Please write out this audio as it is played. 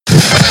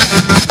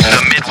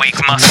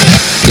Midweek Muscle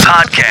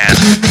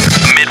Podcast.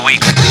 The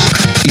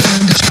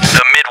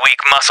Midweek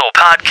Muscle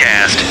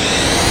Podcast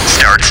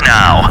starts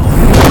now.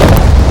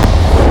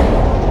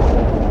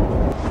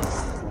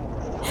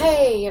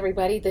 Hey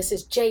everybody, this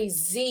is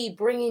Jay-Z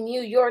bringing you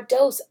your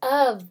dose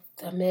of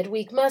the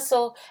Midweek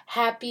Muscle.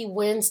 Happy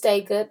Wednesday,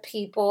 good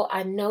people.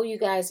 I know you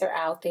guys are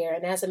out there,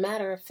 and as a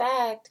matter of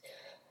fact,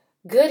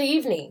 good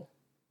evening.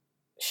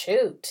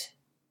 Shoot,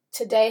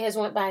 today has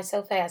went by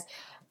so fast.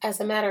 As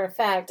a matter of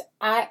fact,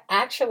 I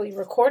actually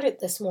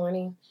recorded this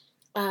morning,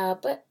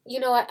 but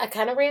I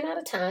kind of ran out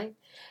of time,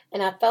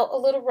 and I felt a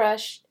little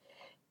rushed,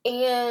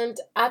 and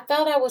I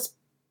felt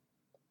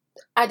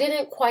I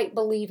didn't quite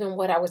believe in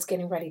what I was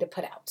getting ready to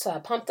put out. So I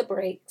pumped the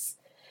brakes,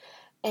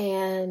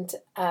 and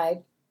I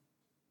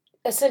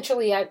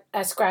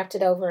scrapped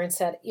it over and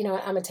said, I'm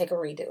going to take a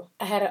redo.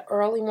 I had an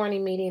early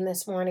morning meeting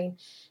this morning,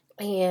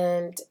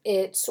 and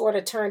it sort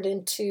of turned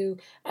into,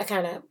 I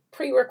kind of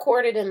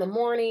pre-recorded in the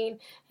morning,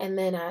 and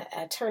then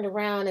I turned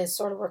around and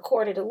sort of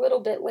recorded a little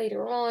bit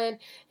later on,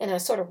 and I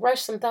sort of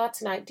rushed some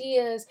thoughts and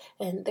ideas,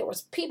 and there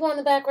was people in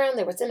the background,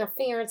 there was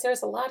interference, there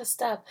was a lot of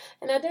stuff,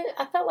 and I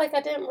felt like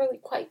I didn't really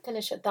quite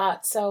finish a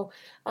thought. So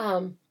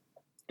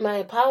my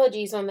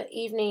apologies on the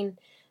evening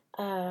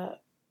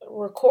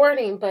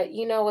recording, but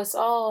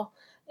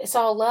it's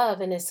all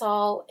love, and it's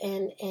all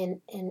in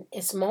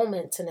its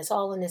moments, and it's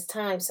all in its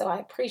time. So I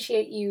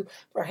appreciate you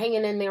for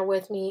hanging in there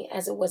with me,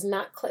 as it was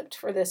not clipped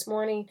for this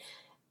morning.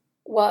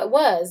 Well, it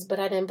was,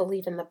 but I didn't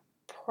believe in the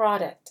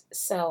product.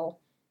 So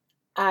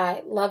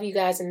I love you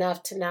guys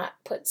enough to not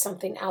put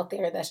something out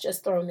there that's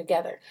just thrown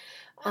together,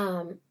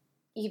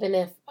 even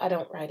if I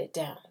don't write it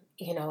down.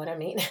 You know what I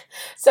mean?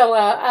 So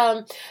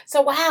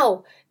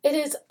wow, it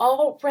is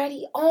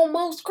already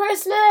almost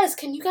Christmas.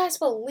 Can you guys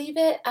believe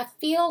it? I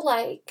feel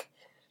like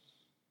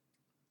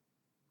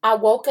I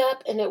woke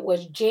up and it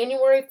was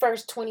January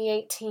 1st,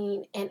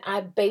 2018, and I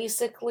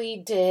basically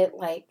did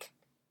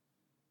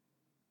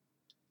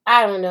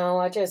I don't know,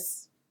 I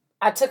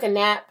took a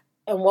nap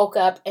and woke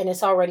up and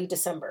it's already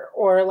December.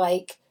 Or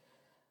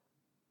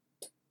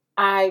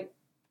I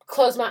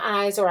closed my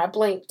eyes or I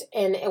blinked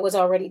and it was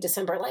already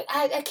December.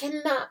 I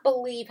cannot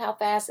believe how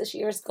fast this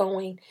year is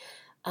going.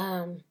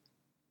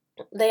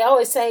 They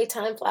always say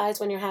time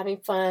flies when you're having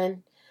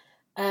fun.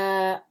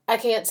 I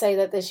can't say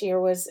that this year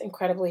was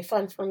incredibly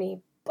fun for me,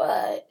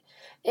 but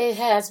it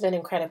has been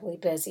incredibly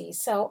busy.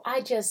 So I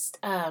just,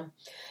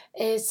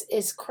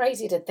 it's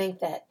crazy to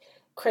think that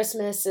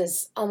Christmas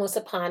is almost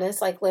upon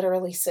us, like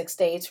literally 6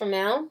 days from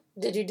now.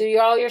 Did you do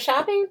all your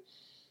shopping?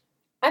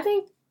 I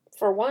think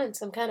for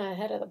once I'm kind of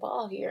ahead of the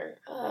ball here.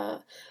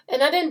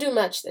 And I didn't do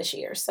much this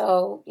year.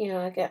 So,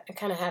 I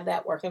kind of have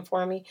that working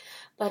for me.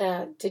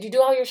 But did you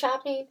do all your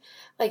shopping?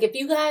 If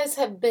you guys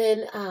have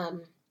been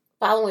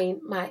following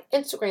my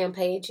Instagram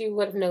page, you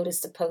would have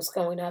noticed the post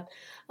going up.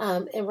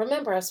 And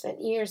remember, I've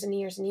spent years and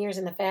years and years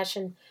in the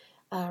fashion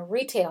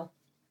retail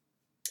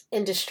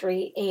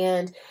industry,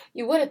 and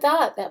you would have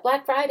thought that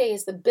Black Friday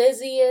is the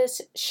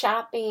busiest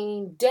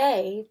shopping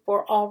day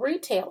for all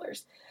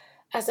retailers.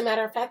 As a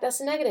matter of fact, that's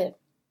a negative.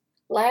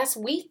 Last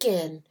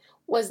weekend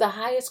was the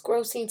highest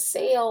grossing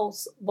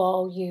sales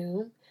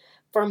volume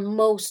for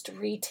most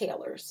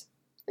retailers.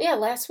 Yeah,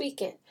 last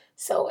weekend.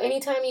 So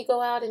anytime you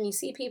go out and you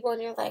see people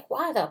and you're like,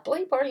 why the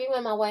bleep are you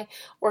in my way?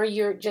 Or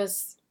you're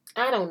just,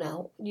 I don't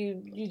know,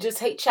 you just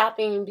hate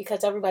shopping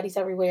because everybody's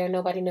everywhere and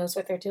nobody knows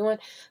what they're doing.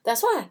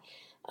 That's why.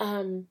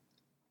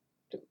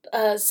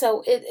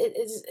 So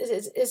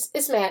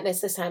it's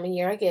madness this time of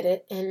year. I get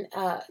it. And,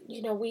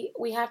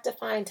 we have to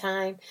find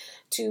time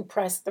to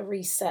press the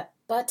reset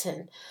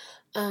button.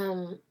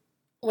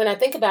 When I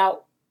think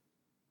about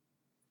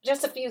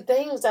just a few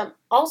things, I'm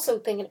also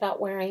thinking about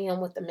where I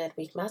am with the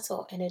Midweek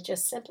Muscle, and it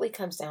just simply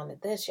comes down to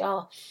this,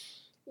 y'all.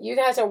 You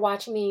guys are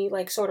watching me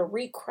sort of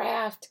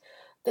recraft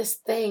this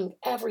thing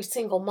every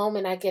single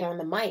moment I get on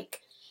the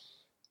mic.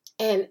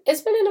 And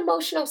it's been an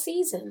emotional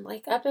season.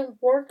 I've been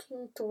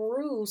working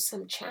through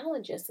some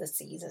challenges this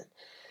season.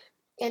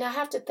 And I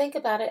have to think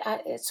about it.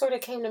 It sort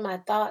of came to my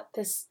thought.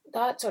 This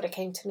thought sort of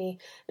came to me.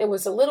 It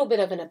was a little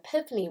bit of an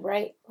epiphany,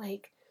 right?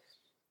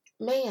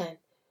 Man,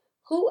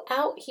 who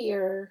out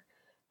here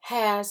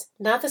has,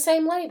 not the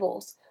same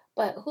labels,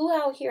 but who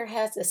out here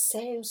has the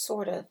same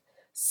sort of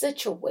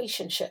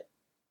situationship?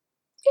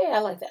 Yeah, I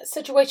like that.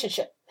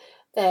 Situationship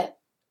that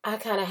I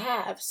kind of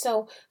have.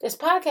 So this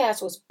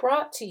podcast was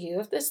brought to you.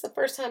 If this is the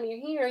first time you're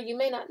here, you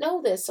may not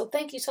know this. So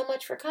thank you so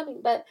much for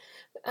coming. But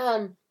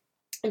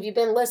if you've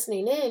been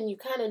listening in, you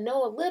kind of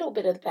know a little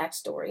bit of the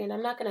backstory. And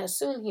I'm not going to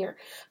assume here,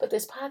 but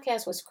this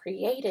podcast was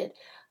created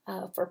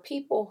for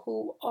people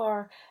who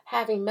are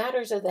having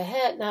matters of the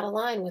head not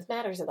aligned with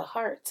matters of the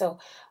heart. So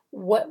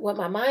what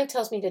my mind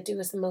tells me to do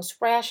is the most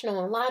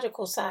rational and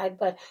logical side,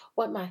 but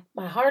what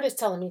my heart is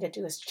telling me to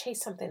do is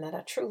chase something that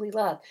I truly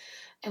love.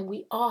 And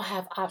we all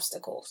have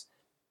obstacles.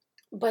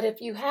 But if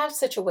you have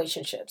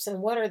situationships,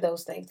 and what are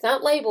those things?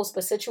 Not labels,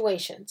 but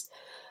situations.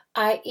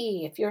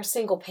 I.e., if you're a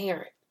single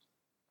parent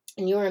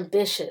and you're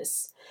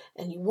ambitious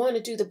and you want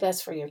to do the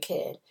best for your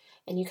kid,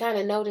 and you kind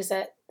of notice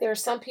that there are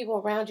some people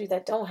around you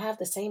that don't have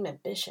the same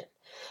ambition,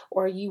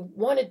 or you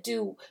want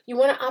to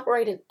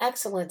operate in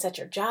excellence at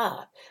your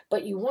job,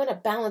 but you want to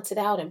balance it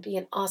out and be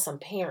an awesome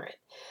parent.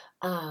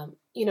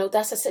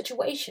 That's a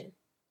situation.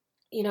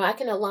 I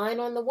can align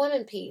on the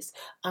woman piece.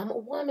 I'm a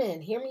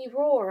woman. Hear me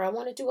roar. I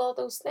want to do all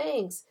those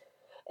things.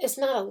 It's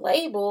not a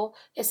label,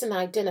 it's an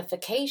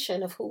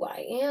identification of who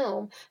I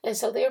am. And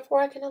so,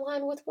 therefore, I can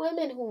align with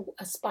women who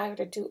aspire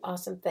to do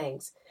awesome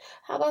things.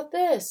 How about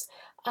this?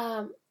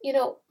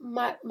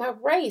 My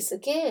race,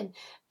 again,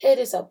 it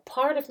is a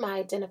part of my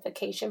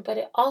identification, but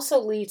it also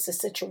leads to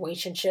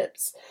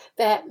situationships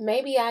that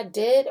maybe I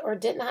did or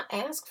did not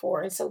ask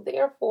for. And so,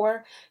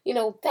 therefore,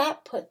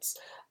 that puts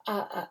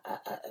a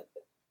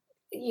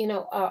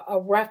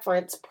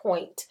reference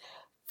point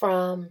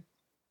from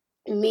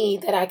me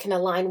that I can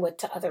align with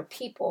to other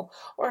people.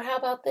 Or how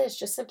about this?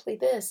 Just simply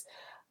this.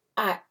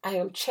 I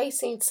am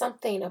chasing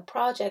something, a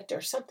project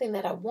or something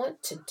that I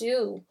want to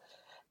do.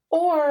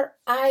 Or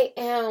I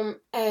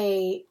am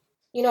an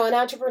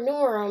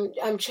entrepreneur.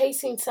 I'm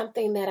chasing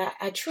something that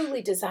I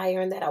truly desire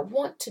and that I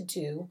want to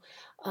do.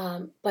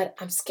 But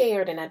I'm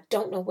scared and I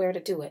don't know where to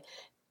do it.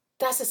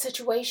 That's a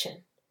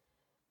situation.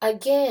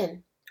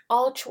 Again,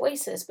 all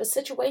choices, but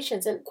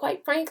situations. And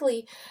quite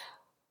frankly,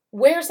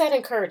 where's that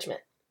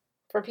encouragement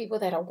for people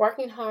that are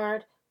working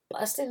hard,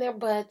 busting their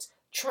butts,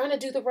 trying to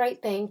do the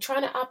right thing,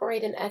 trying to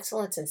operate in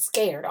excellence and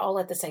scared all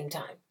at the same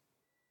time?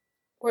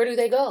 Where do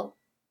they go?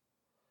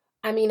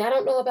 I mean, I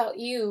don't know about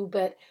you,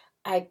 but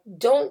I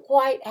don't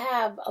quite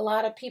have a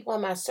lot of people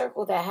in my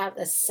circle that have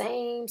the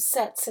same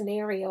set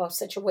scenario of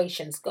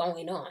situations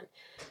going on.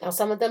 Now,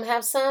 some of them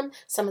have some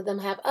of them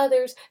have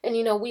others, and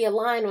we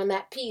align on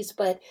that piece,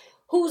 but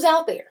who's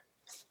out there?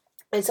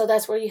 And so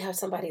that's where you have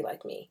somebody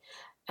like me.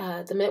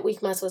 The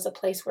Midweek Muscle is a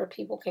place where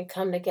people can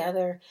come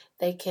together.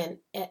 They can,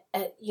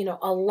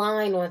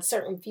 align on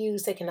certain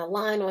views. They can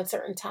align on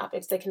certain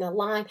topics. They can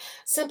align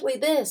simply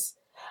this.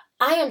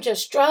 I am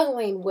just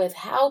struggling with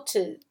how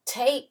to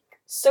take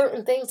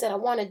certain things that I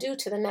want to do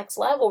to the next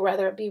level,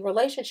 whether it be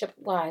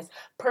relationship-wise,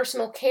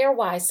 personal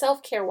care-wise,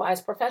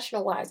 self-care-wise,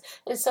 professional-wise.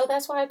 And so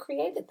that's why I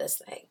created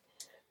this thing.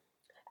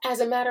 As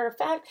a matter of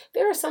fact,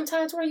 there are some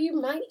times where you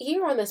might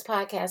hear on this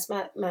podcast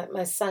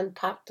my son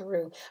pop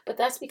through, but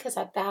that's because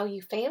I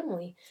value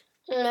family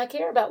and I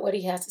care about what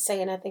he has to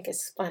say, and I think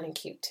it's fun and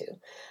cute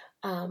too.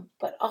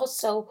 But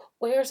also,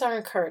 where's our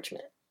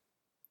encouragement?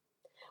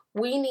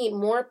 We need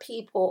more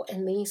people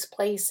in these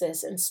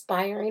places,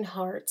 inspiring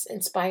hearts,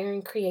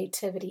 inspiring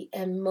creativity,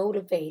 and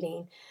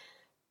motivating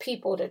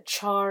people to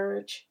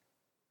charge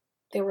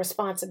their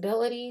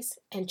responsibilities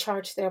and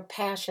charge their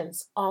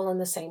passions all in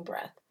the same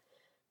breath.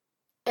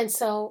 And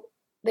so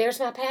there's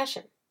my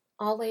passion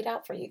all laid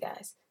out for you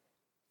guys.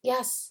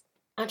 Yes,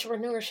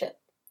 entrepreneurship.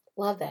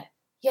 Love that.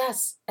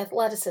 Yes,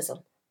 athleticism.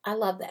 I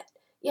love that.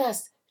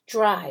 Yes,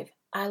 drive.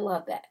 I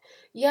love that.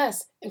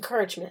 Yes,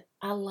 encouragement.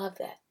 I love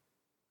that.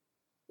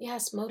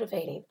 Yes,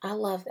 motivating. I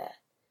love that.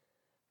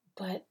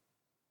 But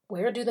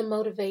where do the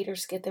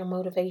motivators get their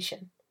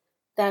motivation?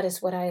 That is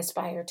what I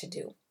aspire to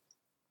do.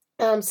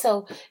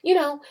 So,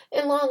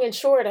 in long and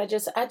short, I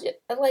just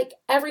like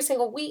every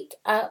single week,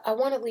 I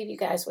want to leave you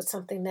guys with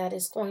something that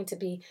is going to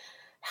be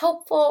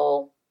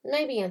helpful,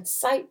 maybe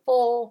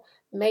insightful,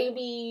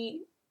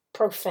 maybe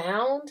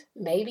profound,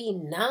 maybe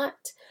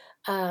not,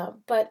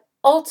 but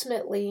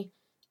ultimately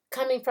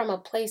coming from a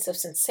place of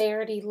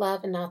sincerity,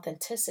 love, and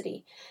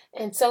authenticity.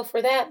 And so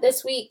for that,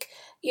 this week,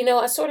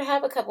 I sort of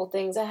have a couple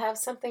things. I have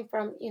something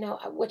from,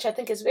 which I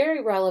think is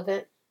very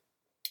relevant,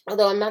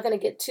 although I'm not going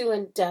to get too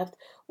in depth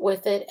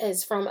with it,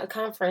 is from a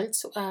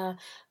conference a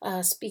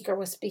speaker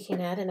was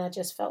speaking at, and I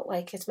just felt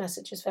like his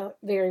messages felt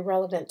very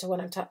relevant to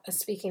what I'm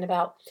speaking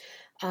about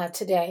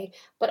today.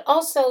 But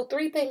also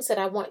 3 things that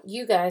I want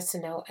you guys to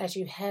know as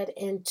you head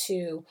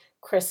into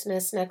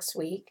Christmas next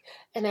week,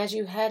 and as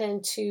you head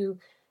into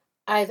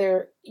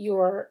either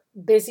your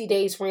busy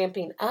days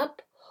ramping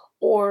up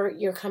or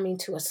you're coming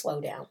to a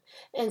slowdown.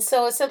 And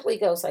so it simply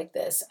goes like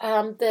this.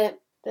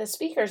 The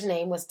speaker's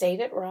name was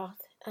David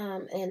Roth.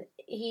 And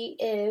he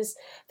is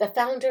the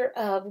founder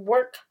of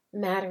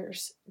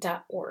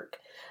workmatters.org.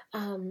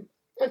 And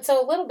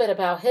so a little bit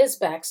about his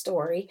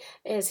backstory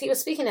is he was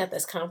speaking at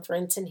this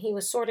conference and he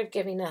was sort of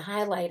giving a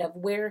highlight of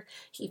where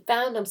he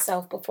found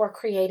himself before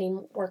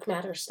creating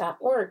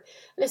workmatters.org.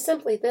 And it's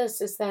simply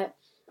this, is that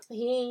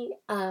he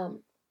and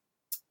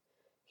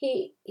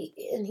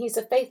he's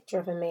a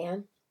faith-driven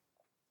man.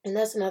 And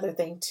that's another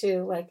thing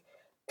too, like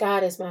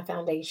God is my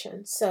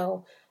foundation.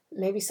 So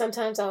maybe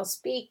sometimes I'll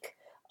speak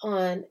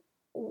on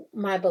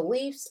my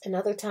beliefs and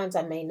other times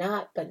I may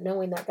not, but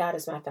knowing that God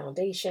is my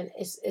foundation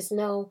is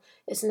no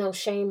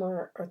shame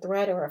or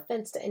threat or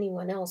offense to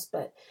anyone else,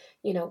 but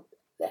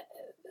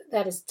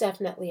that is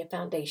definitely a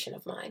foundation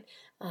of mine.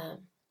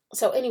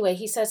 So anyway,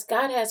 he says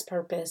God has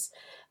purpose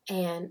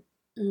and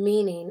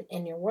meaning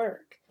in your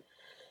work.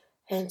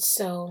 And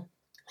so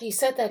he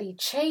said that he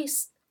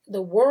chased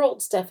the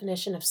world's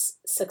definition of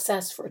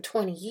success for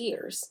 20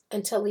 years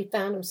until he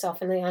found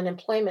himself in the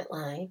unemployment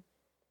line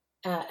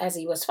as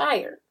he was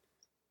fired.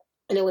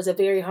 And it was a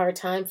very hard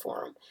time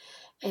for him.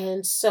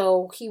 And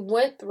so he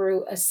went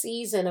through a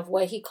season of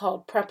what he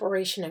called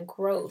preparation and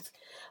growth.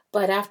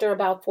 But after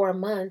about 4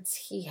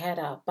 months, he had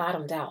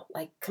bottomed out,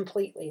 like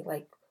completely.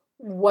 Like,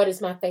 what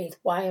is my faith?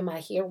 Why am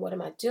I here? What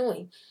am I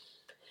doing?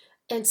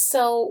 And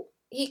so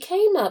he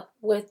came up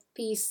with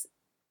these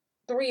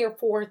 3 or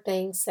 4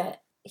 things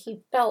that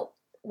he felt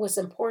was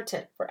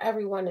important for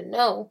everyone to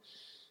know.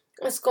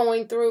 It's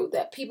going through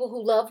that people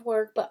who love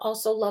work, but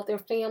also love their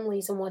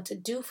families and want to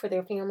do for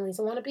their families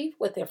and want to be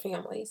with their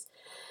families.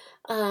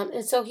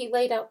 And so he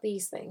laid out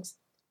these things.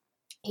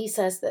 He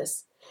says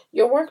this: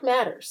 your work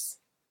matters.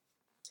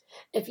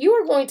 If you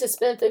are going to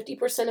spend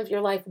 50% of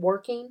your life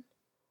working,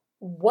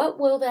 what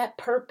will that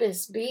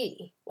purpose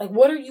be? Like,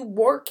 what are you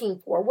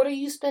working for? What are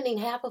you spending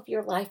half of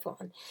your life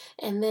on?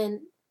 And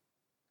then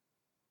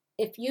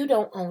if you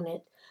don't own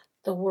it,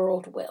 the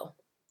world will.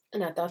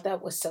 And I thought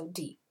that was so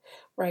deep,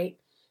 right?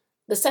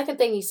 The second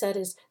thing he said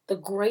is the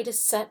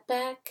greatest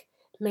setback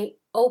may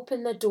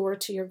open the door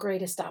to your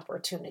greatest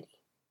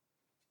opportunity.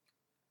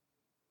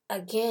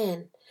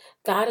 Again,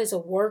 God is a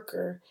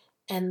worker,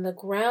 and the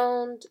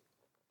ground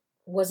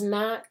was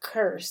not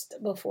cursed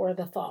before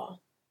the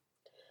fall.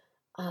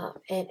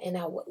 And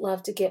I would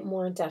love to get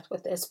more in depth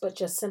with this, but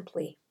just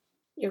simply,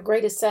 your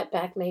greatest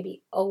setback may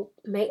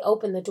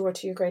open the door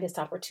to your greatest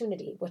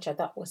opportunity, which I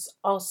thought was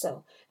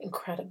also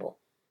incredible.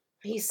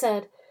 He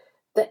said,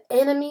 the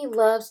enemy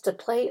loves to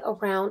play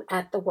around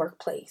at the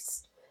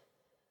workplace.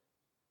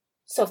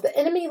 So if the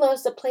enemy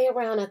loves to play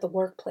around at the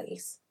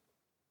workplace,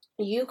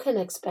 you can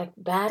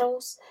expect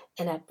battles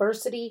and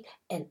adversity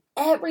and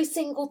every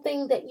single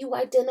thing that you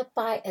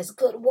identify as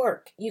good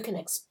work. You can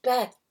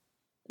expect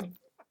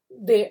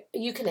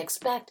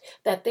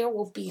that there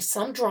will be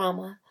some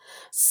drama,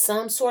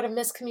 some sort of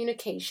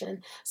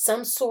miscommunication,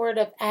 some sort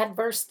of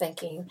adverse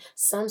thinking,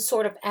 some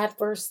sort of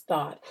adverse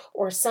thought,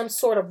 or some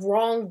sort of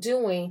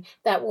wrongdoing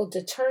that will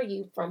deter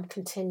you from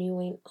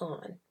continuing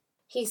on.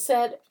 He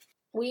said,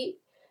 we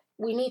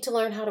need to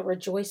learn how to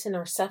rejoice in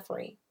our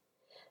suffering.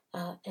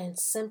 And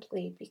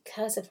simply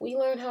because if we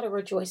learn how to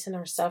rejoice in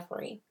our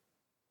suffering,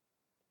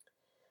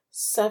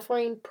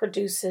 suffering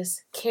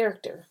produces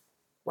character,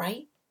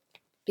 right?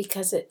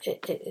 Because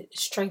it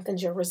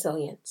strengthens your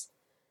resilience.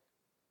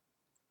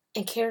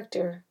 And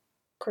character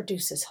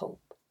produces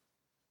hope.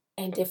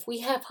 And if we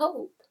have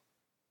hope,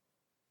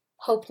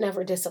 hope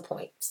never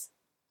disappoints.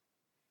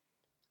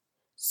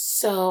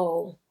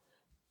 So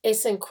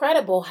it's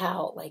incredible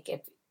how, like,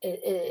 if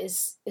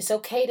it's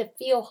okay to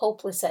feel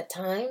hopeless at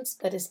times,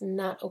 but it's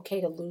not okay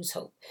to lose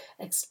hope,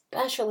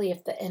 especially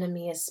if the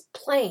enemy is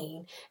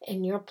playing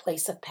in your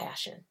place of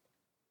passion.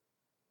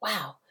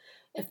 Wow,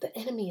 if the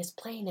enemy is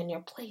playing in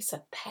your place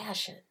of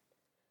passion,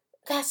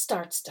 that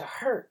starts to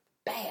hurt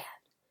bad.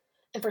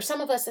 And for some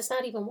of us, it's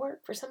not even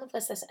work. For some of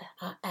us, it's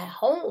at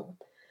home,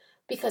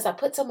 because I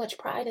put so much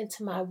pride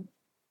into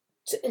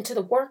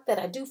the work that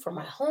I do for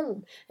my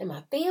home and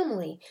my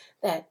family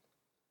that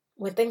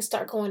when things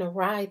start going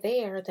awry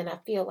there, then I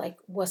feel like,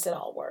 what's it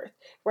all worth,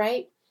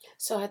 right?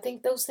 So I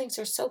think those things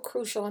are so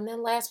crucial. And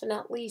then last but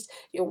not least,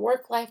 your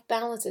work-life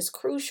balance is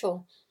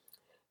crucial.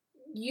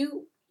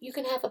 You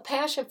can have a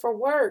passion for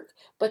work,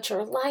 but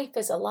your life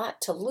is a lot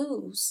to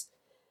lose.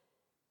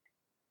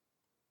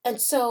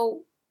 And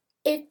so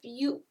if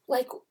you,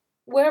 like,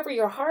 wherever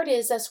your heart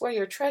is, that's where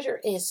your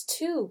treasure is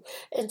too.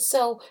 And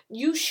so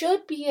you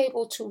should be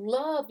able to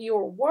love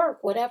your work,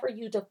 whatever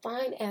you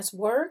define as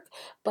work,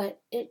 but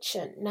it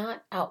should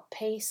not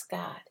outpace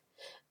God.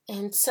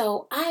 And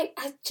so I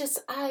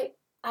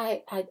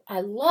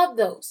love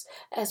those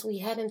as we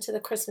head into the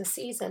Christmas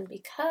season,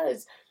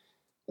 because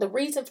the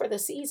reason for the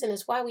season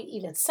is why we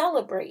even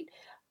celebrate.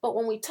 But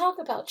when we talk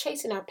about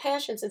chasing our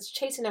passions and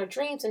chasing our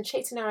dreams and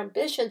chasing our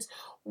ambitions,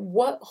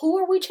 who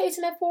are we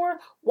chasing it for?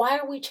 Why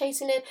are we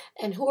chasing it?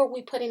 And who are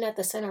we putting at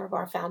the center of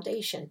our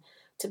foundation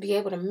to be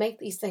able to make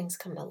these things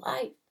come to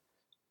life?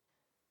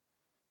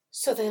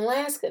 So then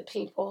last, good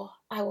people,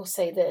 I will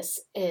say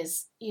this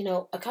is,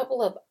 a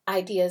couple of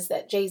ideas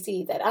that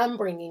Jay-Z, that I'm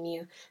bringing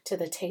you to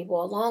the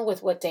table, along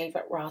with what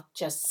David Roth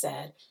just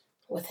said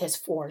with his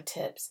 4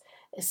 tips,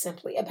 is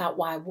simply about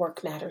why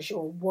work matters.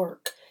 Your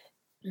work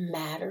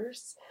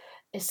matters.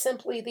 Is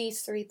simply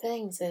these 3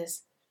 things.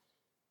 Is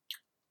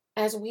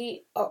as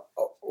we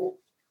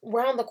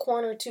round the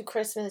corner to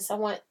Christmas, I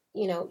want,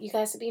 you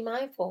guys to be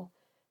mindful.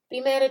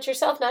 Be mad at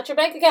yourself, not your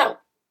bank account.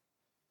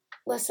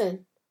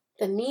 Listen,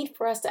 the need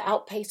for us to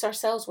outpace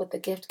ourselves with the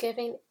gift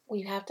giving,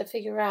 we have to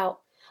figure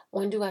out,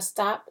 when do I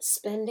stop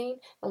spending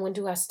and when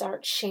do I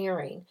start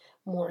sharing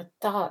more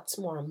thoughts,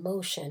 more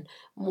emotion,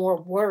 more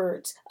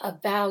words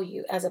of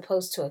value, as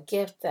opposed to a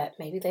gift that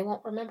maybe they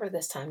won't remember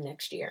this time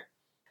next year.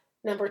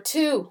 Number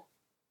 2,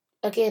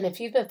 again, if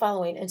you've been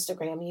following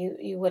Instagram,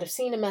 you would have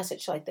seen a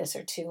message like this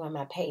or 2 on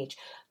my page.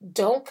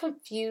 Don't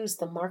confuse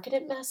the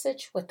marketed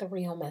message with the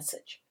real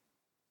message.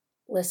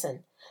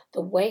 Listen,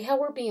 the way how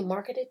we're being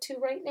marketed to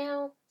right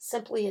now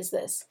simply is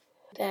this.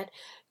 that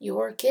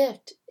your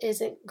gift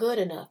isn't good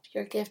enough.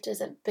 Your gift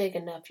isn't big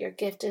enough. Your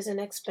gift isn't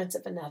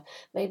expensive enough.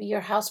 Maybe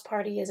your house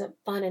party isn't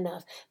fun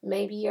enough.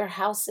 Maybe your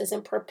house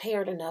isn't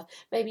prepared enough.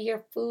 Maybe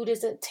your food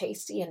isn't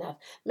tasty enough.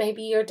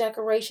 Maybe your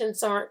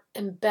decorations aren't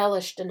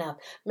embellished enough.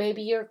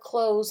 Maybe your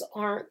clothes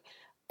aren't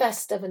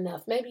festive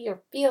enough. Maybe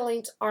your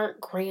feelings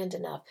aren't grand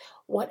enough.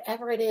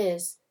 Whatever it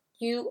is,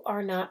 you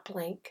are not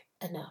blank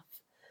enough.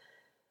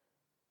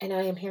 And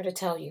I am here to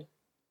tell you,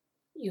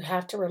 you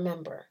have to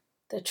remember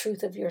the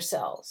truth of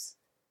yourselves.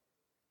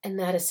 And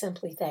that is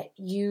simply that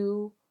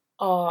you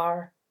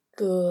are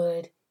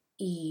good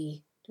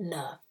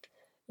enough.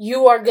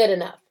 You are good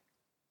enough.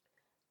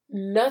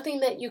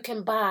 Nothing that you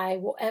can buy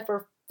will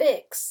ever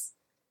fix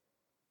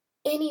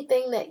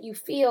anything that you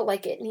feel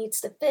like it needs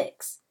to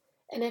fix.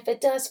 And if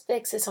it does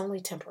fix, it's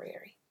only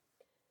temporary.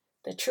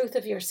 The truth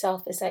of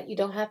yourself is that you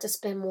don't have to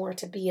spend more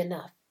to be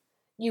enough.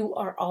 You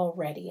are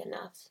already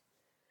enough.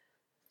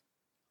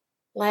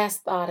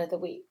 Last thought of the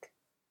week.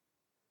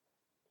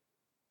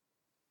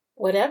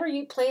 Whatever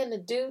you plan to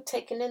do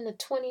taking into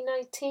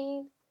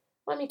 2019,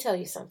 let me tell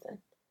you something.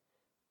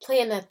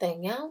 Plan that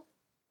thing out.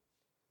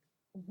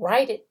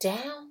 Write it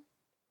down.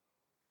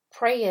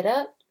 Pray it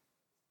up.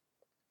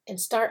 And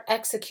start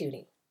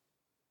executing.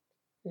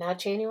 Not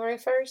January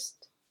 1st.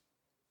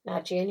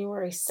 Not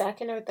January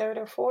 2nd or 3rd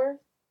or 4th.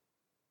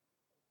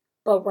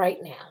 But right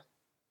now.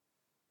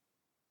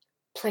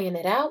 Plan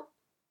it out.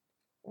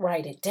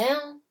 Write it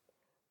down.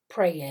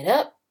 Pray it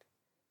up.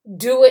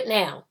 Do it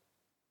now.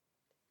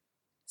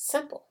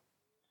 Simple,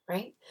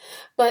 right?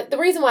 But the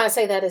reason why I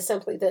say that is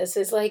simply this,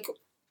 is like,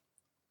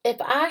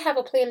 if I have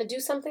a plan to do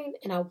something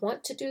and I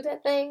want to do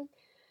that thing,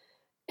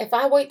 if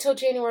I wait till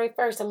January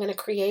 1st, I'm going to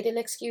create an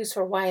excuse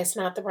for why it's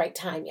not the right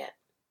time yet.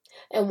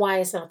 And why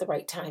it's not the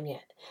right time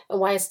yet. And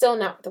why it's still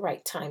not the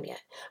right time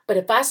yet. But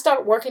if I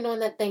start working on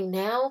that thing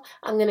now,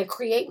 I'm going to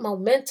create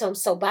momentum.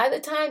 So by the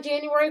time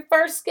January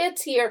 1st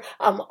gets here,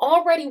 I'm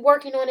already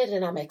working on it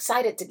and I'm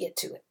excited to get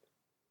to it.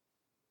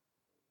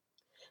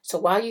 So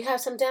while you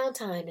have some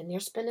downtime and you're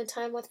spending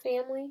time with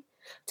family,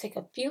 take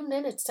a few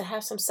minutes to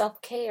have some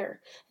self-care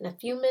and a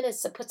few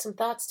minutes to put some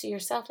thoughts to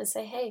yourself and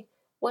say, hey,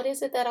 what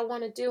is it that I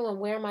want to do and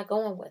where am I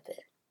going with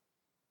it?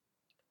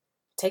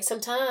 Take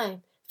some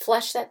time,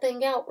 flesh that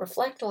thing out,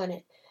 reflect on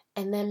it,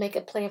 and then make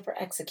a plan for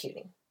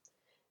executing.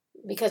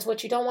 Because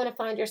what you don't want to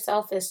find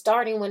yourself is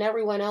starting when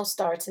everyone else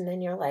starts and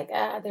then you're like,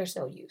 there's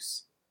no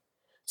use.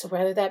 So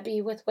whether that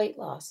be with weight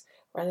loss,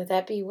 whether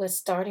that be with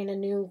starting a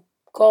new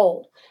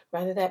goal,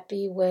 whether that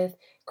be with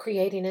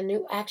creating a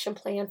new action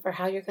plan for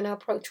how you're going to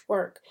approach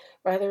work,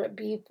 whether it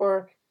be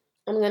for,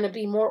 I'm going to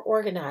be more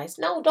organized.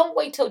 No, don't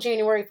wait till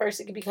January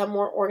 1st to become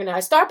more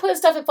organized. Start putting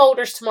stuff in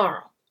folders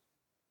tomorrow,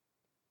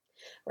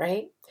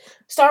 right?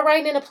 Start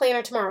writing in a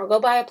planner tomorrow. Go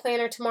buy a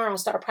planner tomorrow and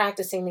start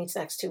practicing these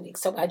next 2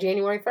 weeks. So by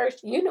January 1st,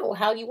 you know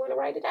how you want to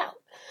write it out.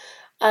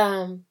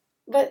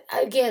 But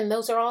again,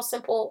 those are all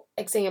simple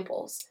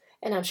examples.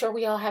 And I'm sure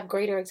we all have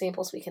greater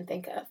examples we can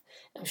think of.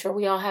 I'm sure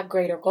we all have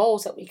greater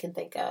goals that we can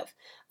think of.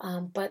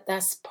 But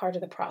that's part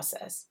of the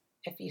process.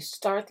 If you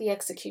start the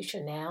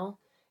execution now,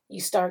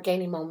 you start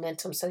gaining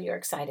momentum, so you're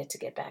excited to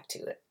get back to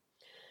it.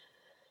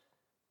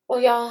 Well,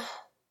 y'all,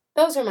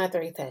 those are my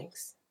 3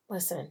 things.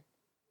 Listen,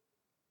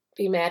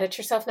 be mad at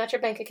yourself, not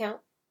your bank account.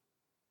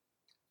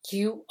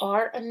 You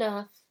are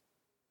enough.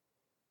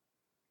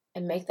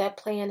 And make that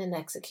plan and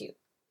execute.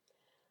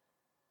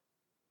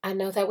 I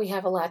know that we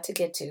have a lot to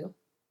get to.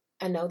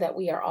 I know that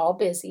we are all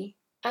busy.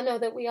 I know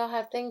that we all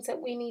have things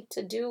that we need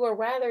to do or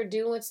rather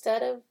do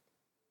instead of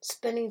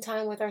spending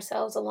time with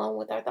ourselves alone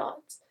with our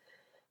thoughts.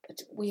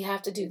 But we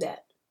have to do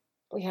that.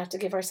 We have to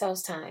give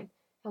ourselves time.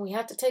 And we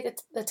have to take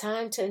the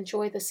time to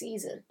enjoy the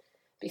season.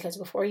 Because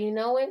before you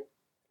know it,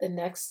 the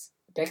next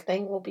big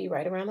thing will be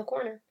right around the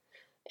corner.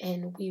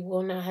 And we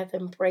will not have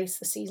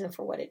embraced the season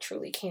for what it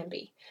truly can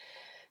be.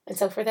 And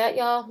so for that,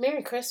 y'all,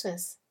 Merry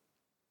Christmas.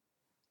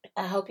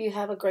 I hope you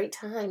have a great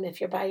time. If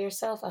you're by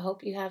yourself, I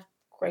hope you have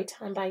a great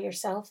time by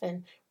yourself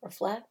and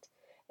reflect.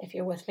 If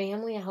you're with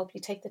family, I hope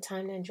you take the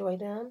time to enjoy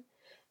them.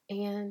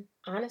 And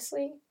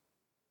honestly,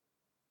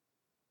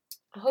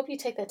 I hope you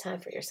take that time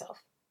for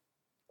yourself.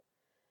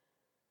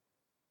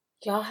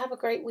 Y'all have a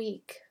great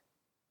week.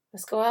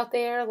 Let's go out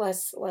there.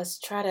 Let's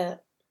try to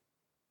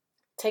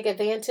take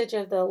advantage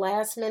of the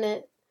last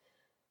minute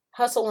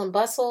hustle and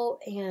bustle.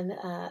 And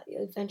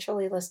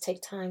eventually let's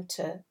take time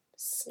to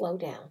slow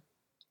down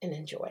and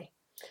enjoy.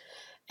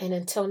 And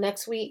until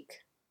next week,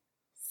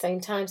 same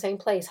time, same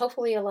place,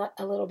 hopefully a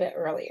little bit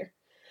earlier.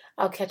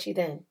 I'll catch you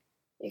then.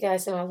 You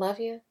guys know I love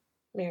you.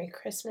 Merry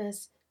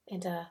Christmas.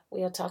 And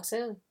we'll talk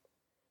soon.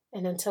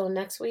 And until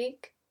next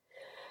week,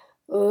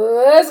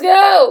 let's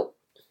go.